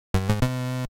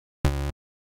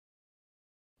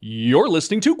You're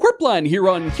listening to Qwerpline here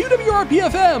on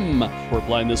QWRP-FM.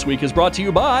 Qwerpline this week is brought to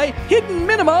you by Hidden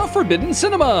Minima Forbidden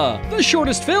Cinema. The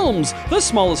shortest films, the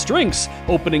smallest drinks,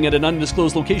 opening at an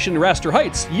undisclosed location in Raster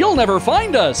Heights. You'll never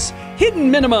find us. Hidden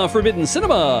Minima Forbidden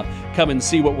Cinema. Come and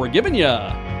see what we're giving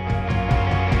ya.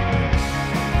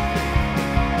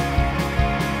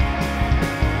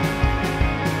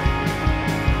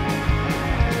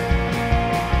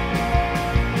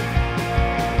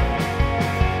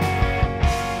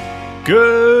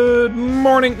 Good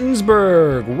morning,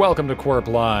 Innsbruck. Welcome to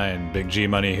Qwerpline. Big G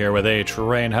Money here with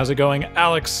A-Train. How's it going,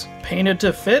 Alex? Painted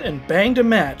to fit and banged to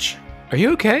match. Are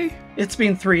you okay? It's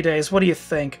been 3 days. What do you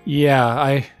think? Yeah,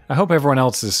 I hope everyone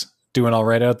else is doing all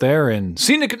right out there in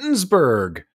scenic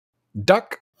Innsbruck.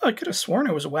 Duck? I could have sworn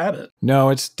it was Wabbit. No,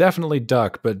 it's definitely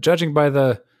duck, but judging by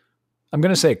the, I'm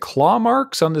going to say claw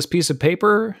marks on this piece of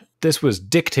paper, this was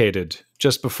dictated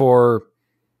just before,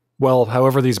 well,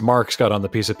 however these marks got on the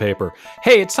piece of paper.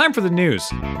 Hey, it's time for the news.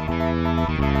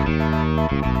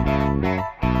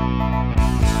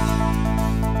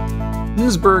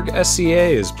 Innsbruck SCA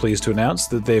is pleased to announce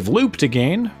that they've looped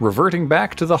again, reverting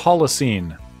back to the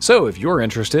Holocene. So if you're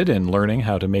interested in learning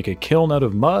how to make a kiln out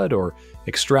of mud or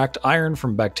extract iron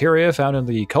from bacteria found in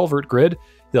the culvert grid,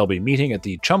 they'll be meeting at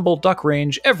the Chumble Duck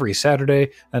Range every Saturday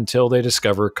until they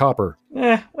discover copper.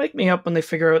 Wake me up when they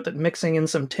figure out that mixing in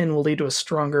some tin will lead to a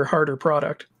stronger, harder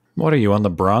product. What are you, on the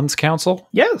Bronze Council?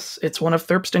 Yes, it's one of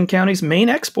Therpston County's main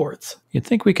exports. You'd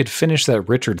think we could finish that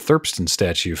Richard Therpston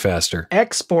statue faster.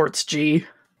 Exports, G.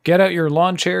 Get out your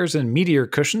lawn chairs and meteor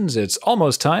cushions. It's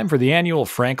almost time for the annual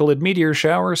Frankelid meteor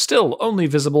shower, still only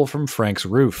visible from Frank's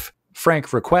roof.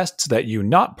 Frank requests that you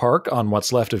not park on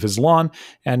what's left of his lawn,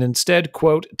 and instead,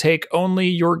 quote, take only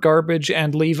your garbage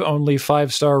and leave only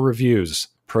 5-star reviews.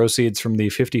 Proceeds from the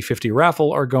 50-50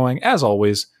 raffle are going, as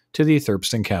always, to the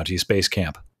Therpston County Space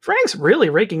Camp. Frank's really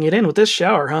raking it in with this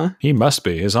shower, huh? He must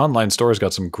be. His online store's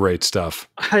got some great stuff.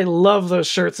 I love those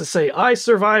shirts that say, I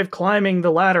survived climbing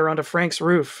the ladder onto Frank's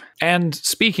roof. And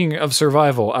speaking of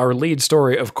survival, our lead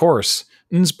story, of course,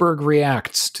 Innsbruck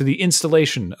reacts to the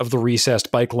installation of the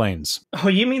recessed bike lanes. Oh,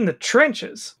 you mean the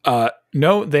trenches?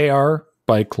 No, they are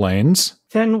bike lanes.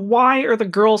 Then why are the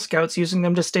Girl Scouts using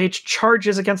them to stage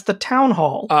charges against the Towne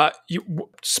Hall?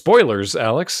 Spoilers,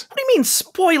 Alex. What do you mean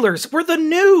spoilers? We're the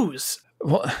news!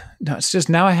 Well, no, it's just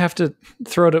now I have to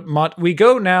throw it at we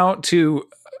go now to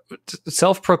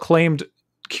self-proclaimed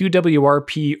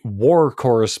QWRP war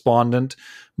correspondent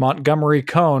Montgomery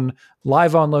Cohn,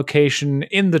 live on location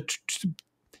in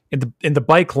the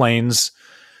bike lanes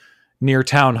near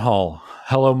Towne Hall.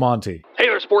 Hello, Monty. Hey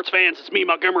there, sports fans. It's me,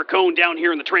 Montgomery Cohn, down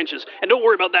here in the trenches. And don't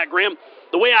worry about that, Graham.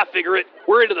 The way I figure it,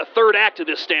 we're into the third act of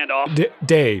this standoff.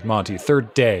 Day, Monty.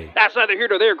 Third day. That's neither here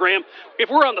nor there, Graham. If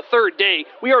we're on the third day,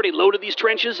 we already loaded these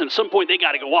trenches, and at some point they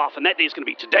gotta go off, and that day's gonna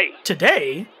be today.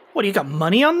 Today? What, do you got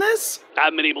money on this? I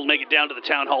haven't been able to make it down to the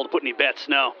town hall to put any bets,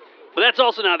 no. But that's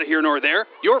also neither here nor there.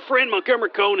 Your friend Montgomery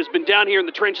Cohn has been down here in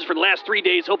the trenches for the last 3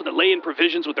 days hoping to lay in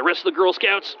provisions with the rest of the Girl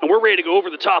Scouts, and we're ready to go over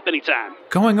the top anytime.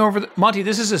 Going over the... Monty,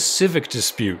 this is a civic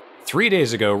dispute. 3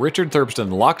 days ago, Richard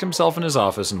Therpston locked himself in his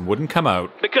office and wouldn't come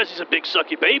out. Because he's a big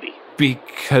sucky baby.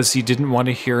 Because he didn't want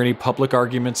to hear any public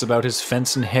arguments about his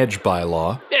fence and hedge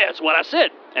bylaw. Yeah, that's what I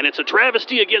said. And it's a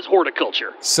travesty against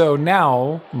horticulture. So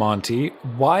now, Monty,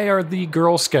 why are the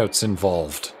Girl Scouts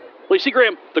involved? Well, you see,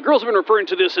 Graham, the girls have been referring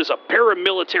to this as a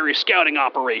paramilitary scouting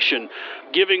operation,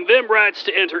 giving them rights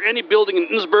to enter any building in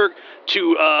Innsbruck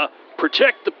to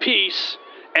protect the peace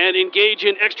and engage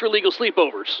in extra-legal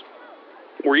sleepovers.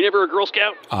 Were you never a Girl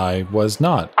Scout? I was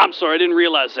not. I'm sorry, I didn't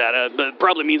realize that. But it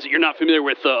probably means that you're not familiar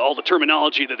with all the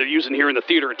terminology that they're using here in the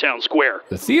theater at Town Square.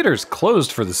 The theater's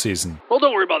closed for the season. Well,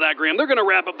 don't worry about that, Graham. They're going to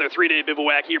wrap up their 3-day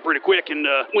bivouac here pretty quick, and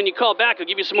when you call back, I'll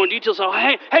give you some more details. Oh,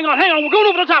 hang on, we're going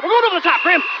over the top,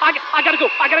 Graham. I gotta go,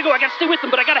 I gotta stay with them,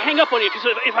 but I gotta hang up on you, because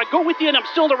if I go with you and I'm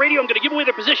still on the radio, I'm going to give away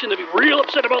their position. They'll be real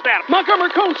upset about that.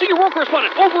 Montgomery Cohn, senior war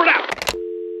correspondent, over and out.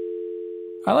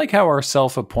 I like how our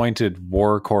self-appointed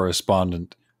war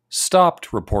correspondent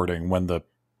stopped reporting when the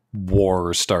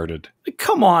war started.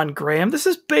 Come on, Graham. This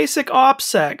is basic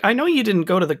OPSEC. I know you didn't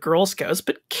go to the Girl Scouts,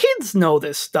 but kids know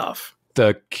this stuff.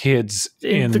 The kids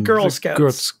in the Girl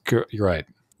Scouts. You're right.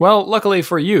 Well, luckily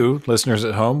for you, listeners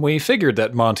at home, we figured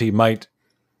that Monty might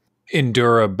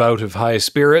endure a bout of high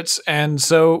spirits, and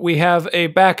so we have a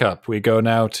backup. We go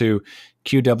now to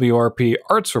QWRP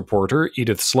arts reporter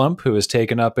Edith Slump, who has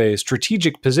taken up a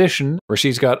strategic position where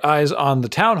she's got eyes on the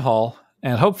town hall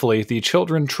and hopefully the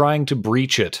children trying to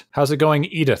breach it. How's it going,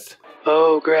 Edith?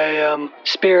 Oh, Graham,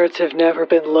 spirits have never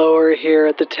been lower here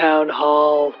at the town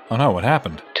hall. Oh no, what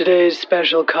happened? Today's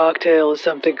special cocktail is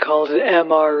something called an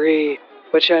MRE,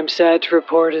 which I'm sad to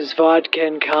report is vodka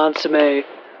and consomme.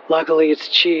 Luckily, it's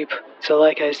cheap. So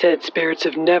like I said, spirits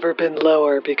have never been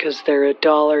lower because they're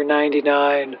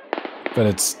 $1.99. But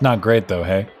it's not great though,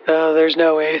 hey? Oh, there's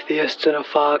no atheists in a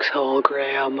foxhole,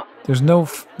 Graham. There's no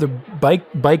the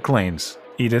bike lanes,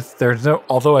 Edith. There's no,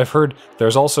 although I've heard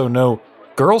there's also no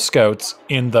Girl Scouts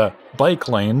in the bike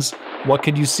lanes. What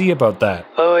could you see about that?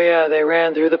 Oh yeah, they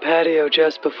ran through the patio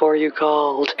just before you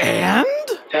called. And?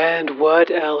 And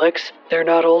what, Alex? They're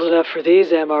not old enough for these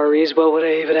MREs, what would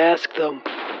I even ask them?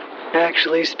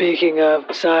 Actually, speaking of,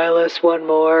 Silas, one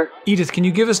more. Edith, can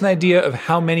you give us an idea of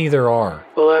how many there are?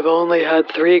 Well, I've only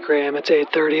had 3, Graham. It's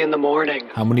 8:30 in the morning.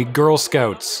 How many Girl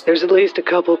Scouts? There's at least a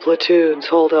couple platoons.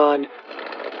 Hold on.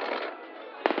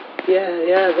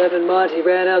 Yeah, them and Monty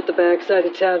ran out the backside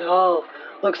of Towne Hall.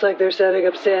 Looks like they're setting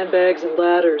up sandbags and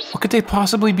ladders. What could they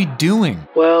possibly be doing?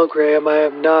 Well, Graham, I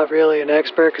am not really an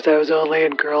expert because I was only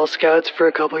in Girl Scouts for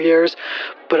a couple years,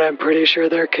 but I'm pretty sure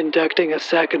they're conducting a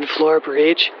second floor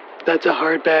breach. That's a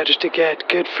hard badge to get.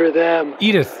 Good for them.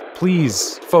 Edith,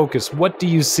 please, focus. What do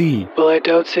you see? Well, I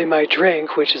don't see my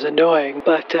drink, which is annoying,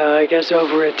 but I guess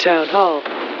over at Towne Hall.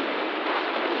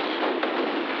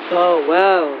 Oh,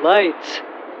 wow, lights.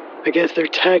 I guess they're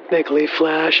technically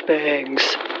flashbangs.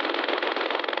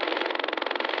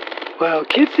 Wow,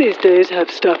 kids these days have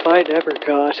stuff I never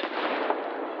got.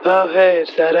 Oh, hey,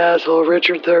 it's that asshole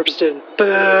Richard Therpston.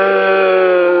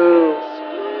 Boo!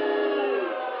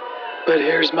 But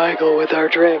here's Michael with our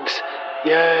drinks.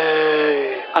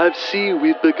 Yay! I see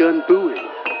we've begun booing.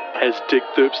 Has Dick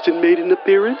Therpston made an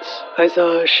appearance? I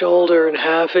saw a shoulder and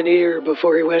half an ear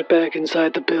before he went back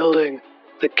inside the building.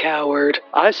 The coward.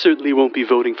 I certainly won't be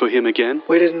voting for him again.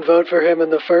 We didn't vote for him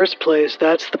in the first place,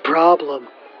 that's the problem.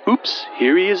 Oops,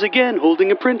 here he is again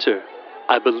holding a printer.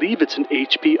 I believe it's an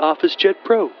HP OfficeJet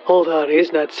Pro. Hold on,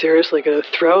 he's not seriously gonna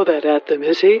throw that at them,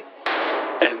 is he?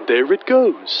 And there it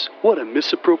goes. What a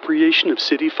misappropriation of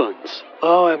city funds.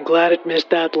 Oh, I'm glad it missed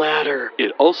that ladder.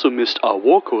 It also missed our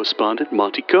war correspondent,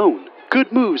 Monty Cohn.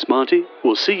 Good moves, Monty.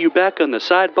 We'll see you back on the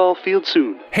sideball field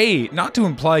soon. Hey, not to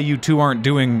imply you two aren't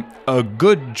doing a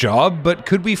good job, but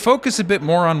could we focus a bit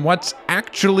more on what's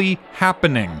actually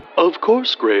happening? Of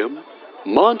course, Graham.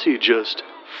 Monty just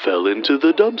fell into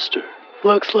the dumpster.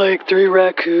 Looks like 3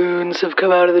 raccoons have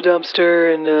come out of the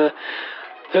dumpster, and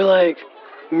they're like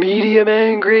medium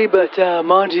angry, but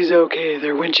Monty's okay.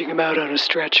 They're winching him out on a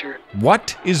stretcher.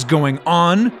 What is going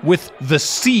on with the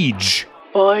siege?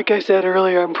 Well, like I said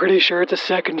earlier, I'm pretty sure it's a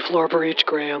second floor breach,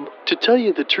 Graham. To tell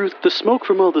you the truth, the smoke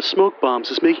from all the smoke bombs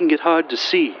is making it hard to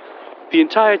see. The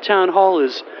entire town hall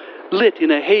is lit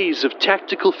in a haze of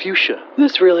tactical fuchsia.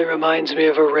 This really reminds me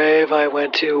of a rave I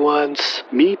went to once.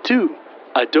 Me too.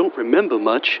 I don't remember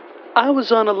much. I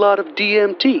was on a lot of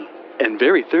DMT and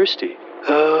very thirsty.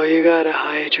 Oh, you gotta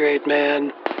hydrate,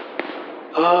 man.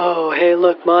 Oh, hey,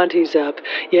 look, Monty's up.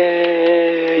 Yay!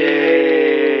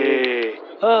 Yay!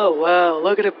 Oh, wow,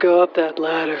 look at him go up that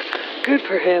ladder. Good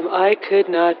for him. I could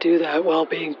not do that while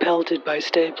being pelted by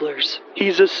staplers.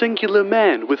 He's a singular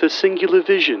man with a singular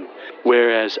vision,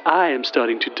 whereas I am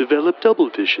starting to develop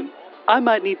double vision. I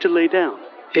might need to lay down.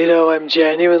 You know, I'm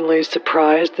genuinely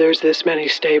surprised there's this many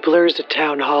staplers at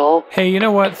Towne Hall. Hey, you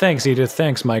know what? Thanks, Edith.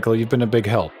 Thanks, Michael. You've been a big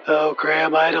help. Oh,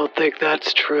 Graham, I don't think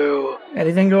that's true.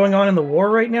 Anything going on in the war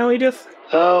right now, Edith?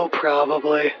 Oh,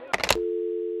 probably.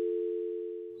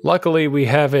 Luckily, we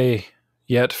have a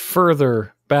yet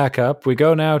further backup. We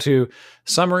go now to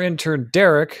summer intern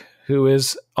Derek, who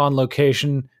is on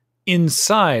location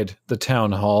inside the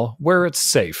town hall, where it's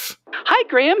safe. Hi,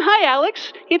 Graham. Hi,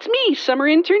 Alex. It's me, summer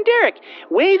intern Derek,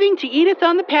 waving to Edith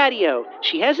on the patio.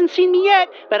 She hasn't seen me yet,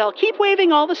 but I'll keep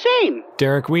waving all the same.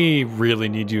 Derek, we really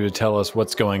need you to tell us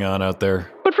what's going on out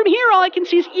there. But from here, all I can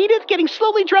see is Edith getting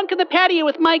slowly drunk on the patio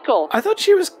with Michael. I thought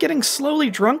she was getting slowly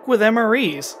drunk with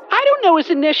MREs. I don't know his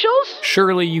initials.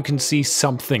 Surely you can see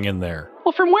something in there.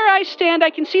 Well, from where I stand, I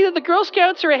can see that the Girl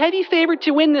Scouts are a heavy favorite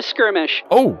to win this skirmish.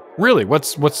 Oh, really?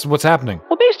 What's happening?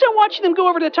 Well, based on watching them go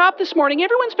over the top this morning,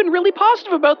 everyone's been really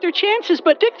positive about their chances,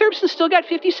 but Dick Therpston's still got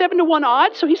 57-1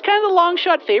 odds, so he's kind of the long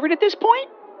shot favorite at this point.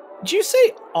 Did you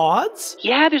say odds?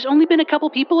 Yeah, there's only been a couple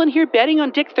people in here betting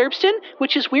on Dick Therpston,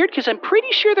 which is weird because I'm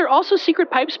pretty sure they're also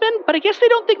secret pipesmen, but I guess they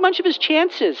don't think much of his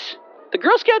chances. The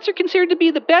Girl Scouts are considered to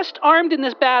be the best armed in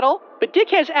this battle, but Dick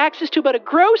has access to about a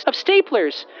gross of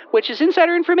staplers, which is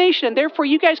insider information, and therefore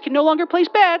you guys can no longer place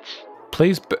bets.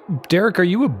 place. Derek, are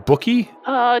you a bookie?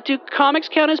 Do comics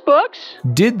count as books?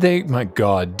 My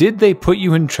God, did they put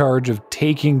you in charge of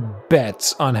taking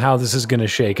bets on how this is going to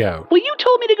shake out? Well, you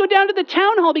told me to go down to the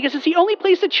Towne Hall because it's the only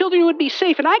place that children would be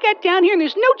safe, and I got down here and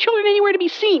there's no children anywhere to be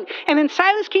seen. And then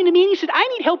Silas came to me and he said, I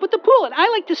need help with the pool, and I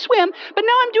like to swim, but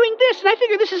now I'm doing this, and I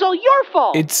figure this is all your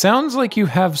fault. It sounds like you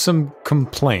have some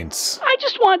complaints. I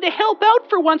just wanted to help out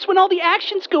for once when all the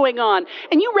action's going on,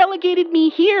 and you relegated me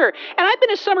here. And I've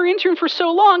been a summer intern for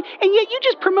so long, and yet you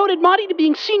just promoted Monty to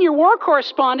being senior war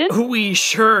correspondent. We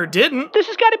sure didn't. This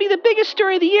has got to be the biggest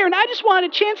story of the year, and I just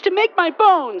wanted a chance to make my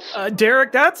bones.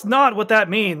 Derek, that's not what that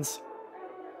means.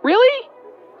 Really?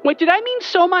 Wait, did I mean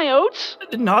sow my oats?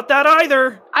 Not that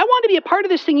either. I want to be a part of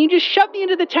this thing. You just shoved me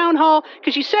into the Towne Hall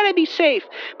because you said I'd be safe.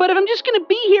 But if I'm just going to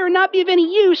be here and not be of any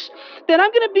use, then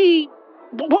I'm going to be...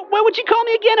 What would you call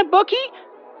me again, a bookie?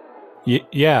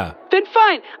 Yeah. Then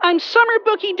fine. I'm summer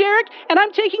bookie Derek, and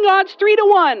I'm taking odds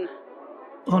 3-1.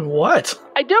 On what?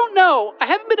 I don't know. I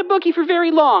haven't been a bookie for very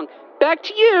long. Back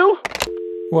to you.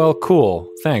 Well,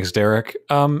 cool. Thanks, Derek.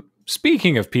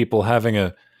 Speaking of people having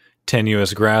a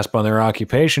tenuous grasp on their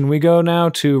occupation, we go now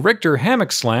to Richter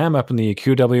Hammock Slam up in the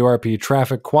QWRP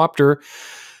traffic quopter.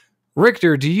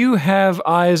 Richter, do you have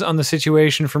eyes on the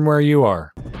situation from where you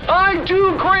are? I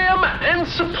do, Graham, and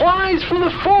supplies from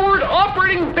the forward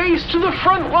operating base to the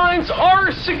front lines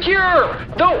are secure,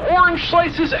 though orange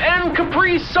slices and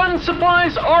Capri Sun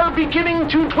supplies are beginning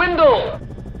to dwindle.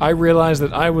 I realize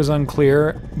that I was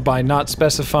unclear by not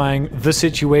specifying the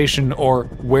situation or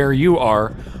where you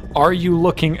are. Are you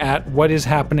looking at what is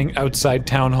happening outside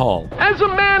Towne Hall? As a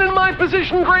man in my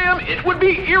position, Graham, it would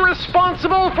be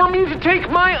irresponsible for me to take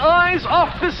my eyes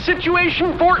off this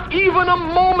situation for even a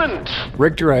moment.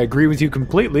 Richter, I agree with you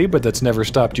completely, but that's never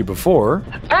stopped you before.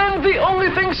 And the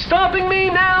only thing stopping me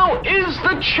now is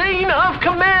the chain of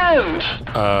command.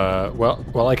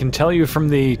 Well, I can tell you from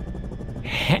the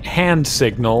hand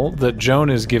signal that Joan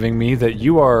is giving me that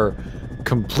you are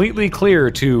completely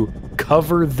clear to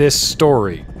cover this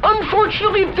story.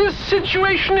 Unfortunately, this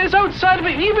situation is outside of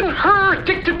even her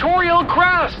dictatorial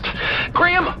grasp.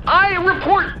 Graham, I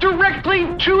report directly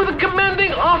to the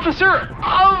commanding officer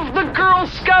of the Girl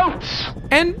Scouts.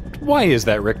 And why is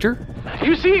that, Richter?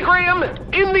 You see, Graham,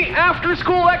 in the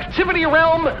after-school activity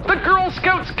realm, the Girl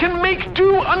Scouts can make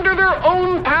do under their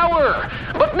own power.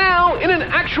 But now, in an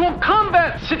actual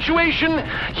combat situation,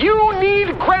 you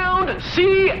need ground,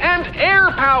 sea, and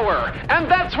air power. And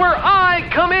that's where I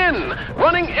come in,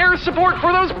 running air support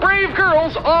for those brave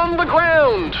girls on the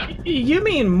ground. You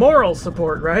mean moral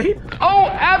support, right? Oh,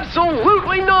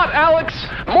 absolutely not, Alex.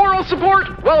 Moral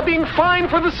support, while being fine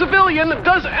for the civilian,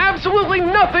 does absolutely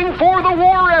nothing for the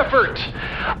war effort.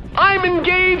 I'm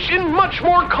engaged in much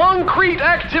more concrete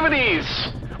activities,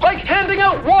 like handing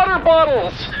out water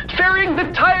bottles, ferrying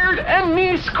the tired and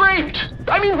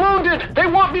wounded. They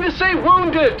want me to say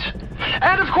wounded.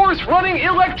 And of course, running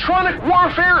electronic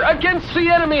warfare against the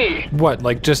enemy. What,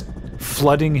 like just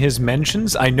flooding his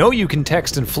mentions? I know you can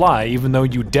text and fly, even though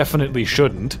you definitely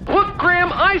shouldn't. Look,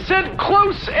 Graham, I said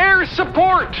close air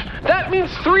support. That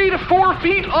means 3 to 4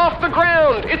 feet off the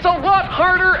ground. It's a lot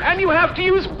harder, and you have to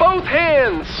use both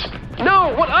hands.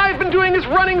 No, what I've been doing is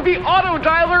running the auto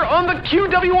dialer on the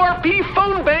QWRP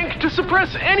phone bank to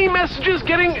suppress any messages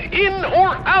getting in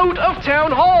or out of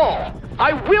Towne Hall.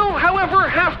 I will, however,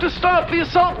 have to stop the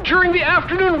assault during the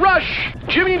afternoon rush.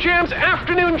 Jimmy Jam's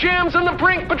afternoon jams and the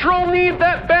Prank Patrol need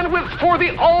that bandwidth for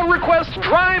the all-request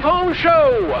drive-home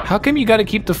show. How come you gotta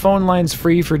keep the phone lines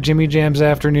free for Jimmy Jam's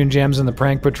afternoon jams and the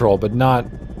Prank Patrol, but not,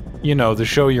 you know, the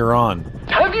show you're on?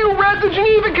 Have you read the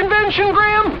Geneva Convention,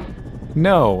 Graham?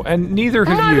 No, and neither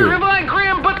have you. Neither have I,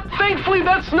 Graham, but thankfully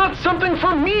that's not something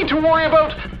for me to worry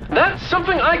about. That's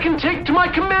something I can take to my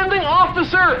commanding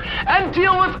officer and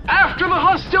deal with after the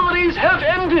hostilities have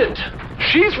ended.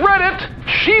 She's read it.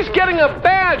 She's getting a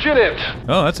badge in it.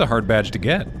 Oh, that's a hard badge to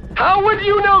get. How would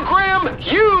you know, Graham?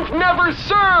 You've never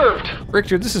served.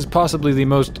 Richter, this is possibly the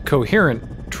most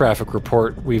coherent traffic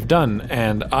report we've done,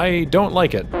 and I don't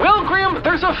like it. Well, Graham,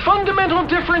 there's a fundamental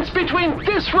difference between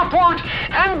this report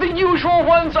and the usual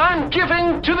ones I'm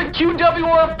giving to the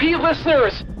QWRP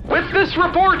listeners. With this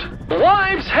report,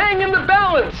 lives hang in the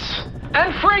balance.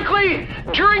 And frankly,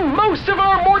 during most of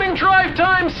our morning drive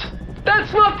times,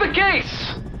 that's not the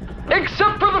case.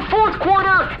 Except for the fourth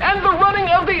quarter and the running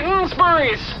of the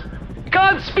Innsburys.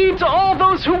 Godspeed to all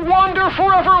those who wander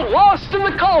forever lost in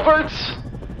the culverts.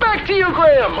 Back to you,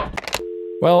 Graham.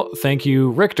 Well, thank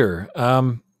you, Richter.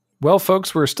 Well,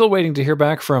 folks, we're still waiting to hear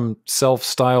back from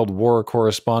self-styled war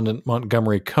correspondent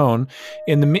Montgomery Cohn.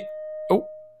 In the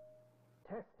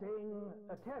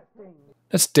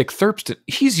That's Dick Therpston.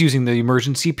 He's using the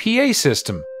emergency PA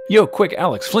system. Yo, quick,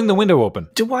 Alex, fling the window open.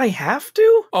 Do I have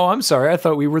to? Oh, I'm sorry. I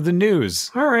thought we were the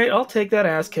news. All right, I'll take that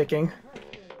ass kicking.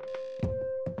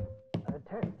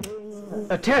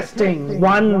 Testing.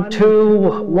 1,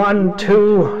 2, 1,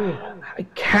 2. I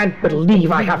can't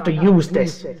believe I have to use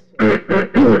this.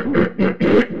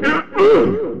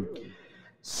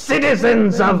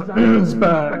 Citizens of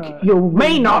Innsbruck, you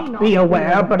may not be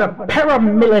aware, but a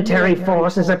paramilitary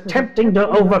force is attempting to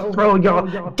overthrow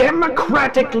your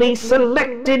democratically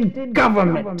selected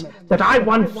government that I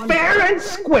won fair and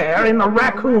square in the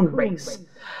raccoon race.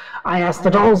 I ask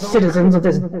that all citizens of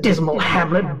this dismal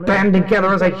hamlet band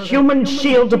together as a human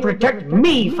shield to protect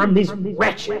me from these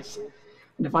wretches.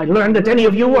 And if I learn that any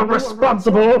of you are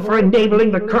responsible for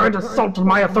enabling the current assault on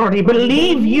my authority,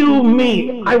 believe you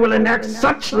me, I will enact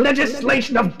such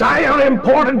legislation of dire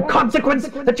important consequence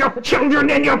that your children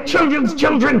and your children's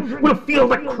children will feel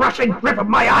the crushing grip of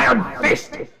my iron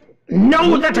fist.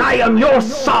 Know that I am your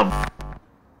sovereign.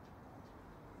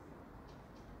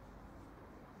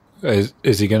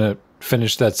 Is he gonna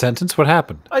finish that sentence? What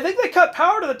happened? I think they cut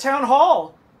power to the town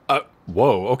hall.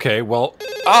 Whoa, okay, well,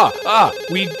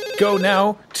 we go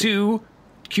now to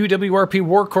QWRP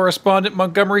war correspondent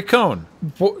Montgomery Cohn.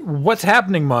 What's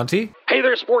happening, Monty? Hey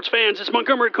there, sports fans. It's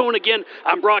Montgomery Cohn again.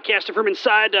 I'm broadcasting from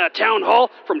inside Towne Hall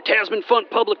from Tasman Fun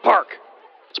Public Park.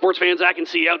 Sports fans, I can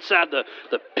see outside the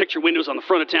picture windows on the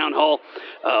front of Towne Hall.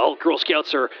 All the Girl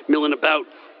Scouts are milling about.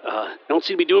 Don't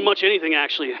seem to be doing much anything,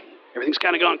 actually. Everything's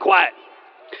kind of gone quiet.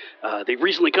 They've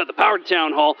recently cut the power to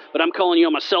Town Hall, but I'm calling you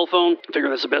on my cell phone. I figure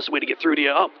that's the best way to get through to you.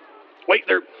 Oh, wait,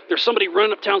 there's somebody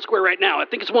running up Town Square right now. I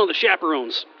think it's one of the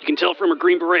chaperones. You can tell from her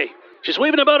green beret. She's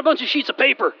waving about a bunch of sheets of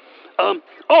paper.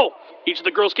 Each of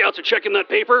the Girl Scouts are checking that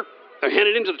paper. They're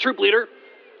handing it in to the troop leader.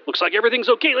 Looks like everything's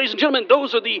okay, ladies and gentlemen.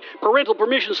 Those are the parental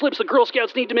permission slips the Girl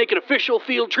Scouts need to make an official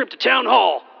field trip to Town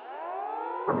Hall.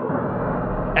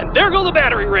 And there go the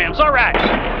battering rams. All right.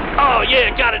 Oh,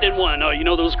 yeah, got it in one. Oh, you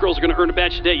know those girls are going to earn a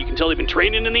badge today. You can tell they've been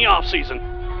training in the off-season.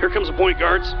 Here comes the point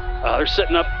guards. They're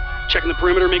setting up, checking the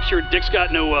perimeter, make sure Dick's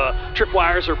got no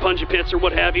tripwires or punji pits or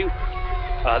what have you.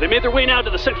 They made their way now to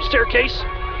the central staircase.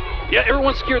 Yeah,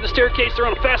 everyone's secured the staircase. They're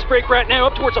on a fast break right now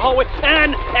up towards the hallway.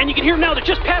 And you can hear them now. They're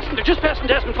just passing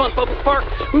Tasman Fun Public Park,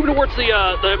 moving towards the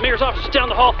mayor's office down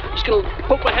the hall. Just going to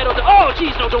poke my head out the... Oh,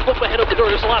 geez, no, don't poke my head out the door.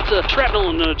 There's lots of shrapnel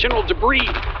and general debris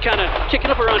kind of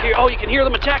kicking up around here. Oh, you can hear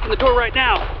them attacking the door right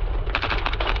now.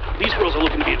 These girls are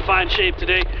looking to be in fine shape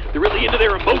today. They're really into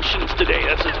their emotions today.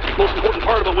 That's the most important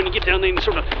part about when you get down there in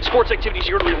sort of sports activities.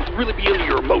 You're going to really be into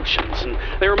your emotions. And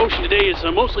their emotion today is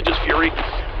mostly just fury,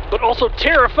 but also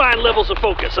terrifying levels of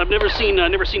focus. I've never seen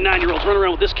 9-year-olds run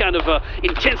around with this kind of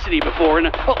intensity before.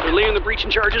 And they're laying the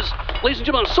breaching charges. Ladies and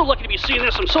gentlemen, I'm so lucky to be seeing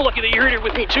this. I'm so lucky that you're here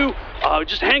with me too.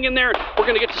 Just hang in there. We're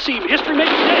going to get to see history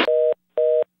making today.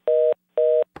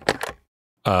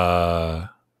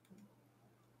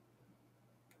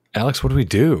 Alex, what do we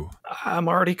do? I'm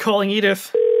already calling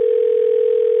Edith.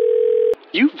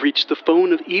 You've reached the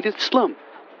phone of Edith Slump.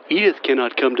 Edith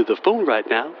cannot come to the phone right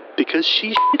now because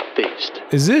she's shit-faced.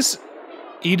 Is this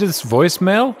Edith's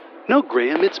voicemail? No,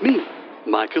 Graham, it's me,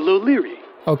 Michael O'Leary.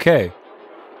 Okay.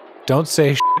 Don't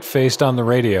say shit-faced on the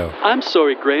radio. I'm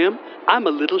sorry, Graham. I'm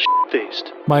a little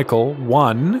shit-faced. Michael,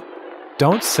 1,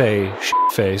 don't say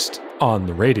shit-faced on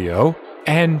the radio.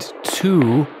 And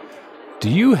 2, do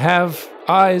you have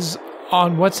eyes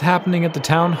on what's happening at the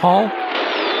town hall?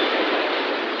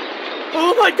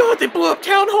 Oh my god, they blew up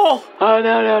Town Hall! Oh,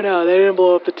 no, they didn't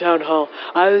blow up the town hall.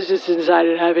 I was just inside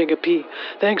and having a pee.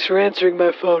 Thanks for answering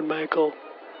my phone, Michael.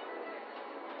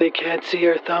 They can't see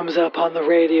your thumbs up on the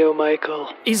radio, Michael.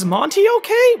 Is Monty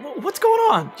okay? What's going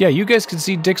on? Yeah, you guys could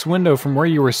see Dick's window from where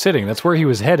you were sitting. That's where he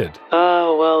was headed.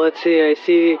 Oh, well, let's see. I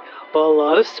see a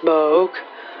lot of smoke.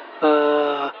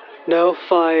 No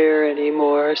fire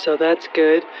anymore, so that's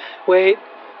good. Wait,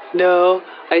 no,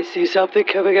 I see something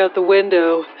coming out the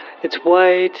window. It's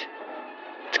white.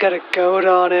 It's got a goat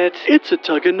on it. It's a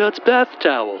Tug-O-Nuts bath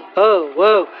towel. Oh,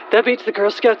 whoa, that means the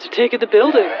Girl Scouts are taking the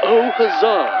building. Oh,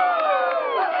 huzzah.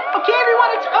 Okay,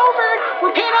 everyone, it's over.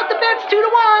 We're paying out the bets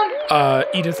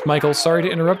 2-1. Edith, Michael, sorry to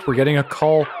interrupt. We're getting a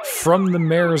call from the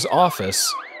mayor's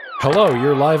office. Hello,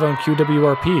 you're live on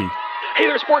QWRP. Hey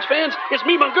there, sports fans. It's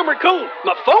me, Montgomery Cohn.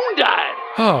 My phone died.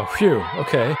 Oh, phew,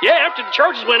 okay. Yeah, after the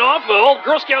charges went off, all the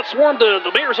Girl Scouts swarmed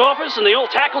the mayor's office, and they all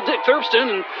tackled Dick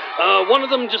Therpston, and one of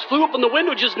them just flew up in the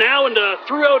window just now and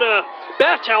threw out a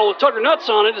bath towel with Tugger nuts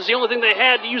on it as the only thing they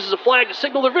had to use as a flag to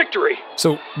signal their victory.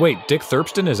 So, wait, Dick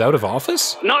Therpston is out of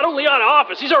office? Not only out of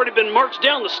office, he's already been marched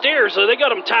down the stairs. They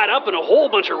got him tied up in a whole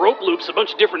bunch of rope loops, a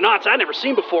bunch of different knots I'd never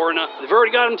seen before, and they've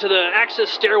already got him to the access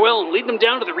stairwell and leading him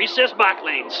down to the recessed bike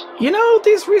lanes. You know,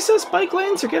 these recessed bike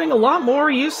lanes are getting a lot more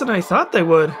use than I thought they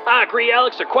would. I agree,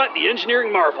 Alex. They're quite the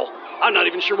engineering marvel. I'm not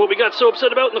even sure what we got so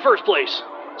upset about in the first place.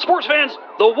 Sports fans,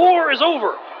 the war is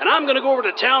over, and I'm going to go over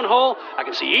to Towne Hall. I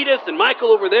can see Edith and Michael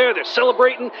over there. They're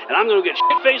celebrating, and I'm going to get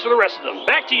shit-faced with the rest of them.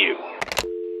 Back to you.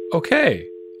 Okay,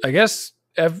 I guess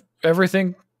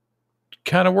everything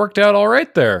kind of worked out all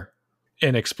right there,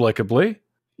 inexplicably.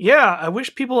 Yeah, I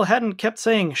wish people hadn't kept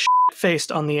saying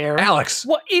shit-faced on the air. Alex!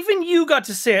 Well, even you got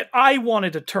to say it. I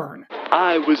wanted to turn.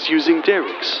 I was using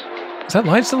Derek's. Is that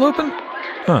line still open?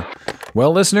 Huh.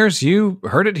 Well, listeners, you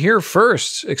heard it here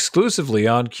first, exclusively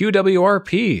on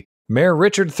QWRP. Mayor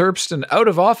Richard Therpston out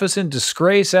of office in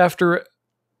disgrace after...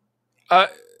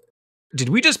 did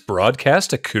we just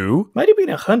broadcast a coup? Might have been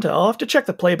a junta. I'll have to check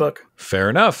the playbook. Fair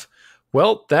enough.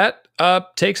 Well, that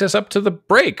takes us up to the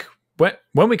break.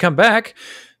 When we come back,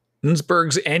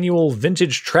 Innsbruck's annual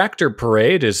Vintage Tractor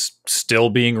Parade is still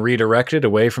being redirected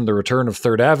away from the return of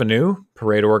 3rd Avenue.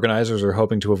 Parade organizers are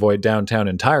hoping to avoid downtown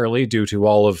entirely due to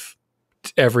all of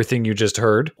everything you just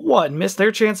heard. What, miss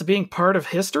their chance of being part of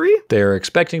history? They're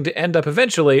expecting to end up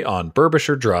eventually on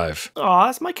Burbisher Drive. Aw,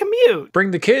 that's my commute. Bring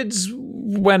the kids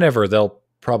whenever. They'll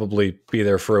probably be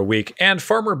there for a week. And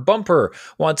Farmer Bumper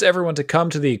wants everyone to come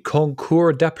to the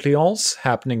Concours d'Appliance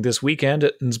happening this weekend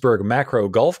at Innsbruck Macro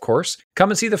Golf Course.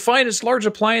 Come and see the finest large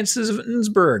appliances of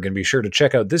Innsbruck, and be sure to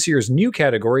check out this year's new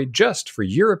category just for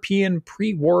European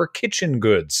pre-war kitchen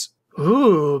goods.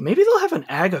 Ooh, maybe they'll have an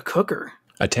AGA cooker.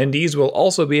 Attendees will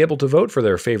also be able to vote for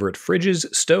their favorite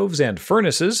fridges, stoves, and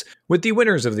furnaces, with the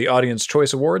winners of the Audience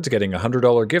Choice Awards getting a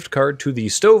 $100 gift card to the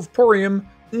Stoveporium,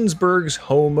 Innsbruck's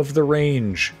home of the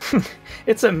range.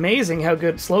 It's amazing how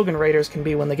good slogan writers can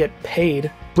be when they get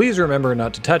paid. Please remember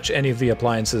not to touch any of the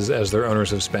appliances, as their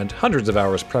owners have spent hundreds of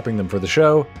hours prepping them for the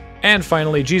show. And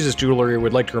finally, Jesus Jewelry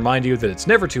would like to remind you that it's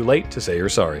never too late to say you're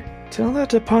sorry. Tell that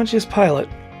to Pontius Pilate.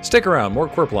 Stick around, more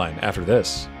Qwerpline after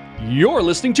this. You're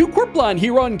listening to Qwerpline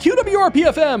here on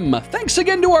QWRP-FM. Thanks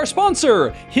again to our sponsor,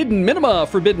 Hidden Minima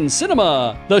Forbidden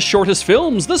Cinema. The shortest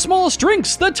films, the smallest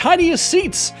drinks, the tiniest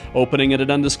seats. Opening at an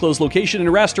undisclosed location in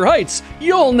Raster Heights.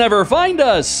 You'll never find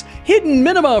us. Hidden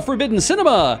Minima Forbidden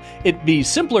Cinema. It'd be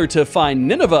simpler to find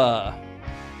Nineveh.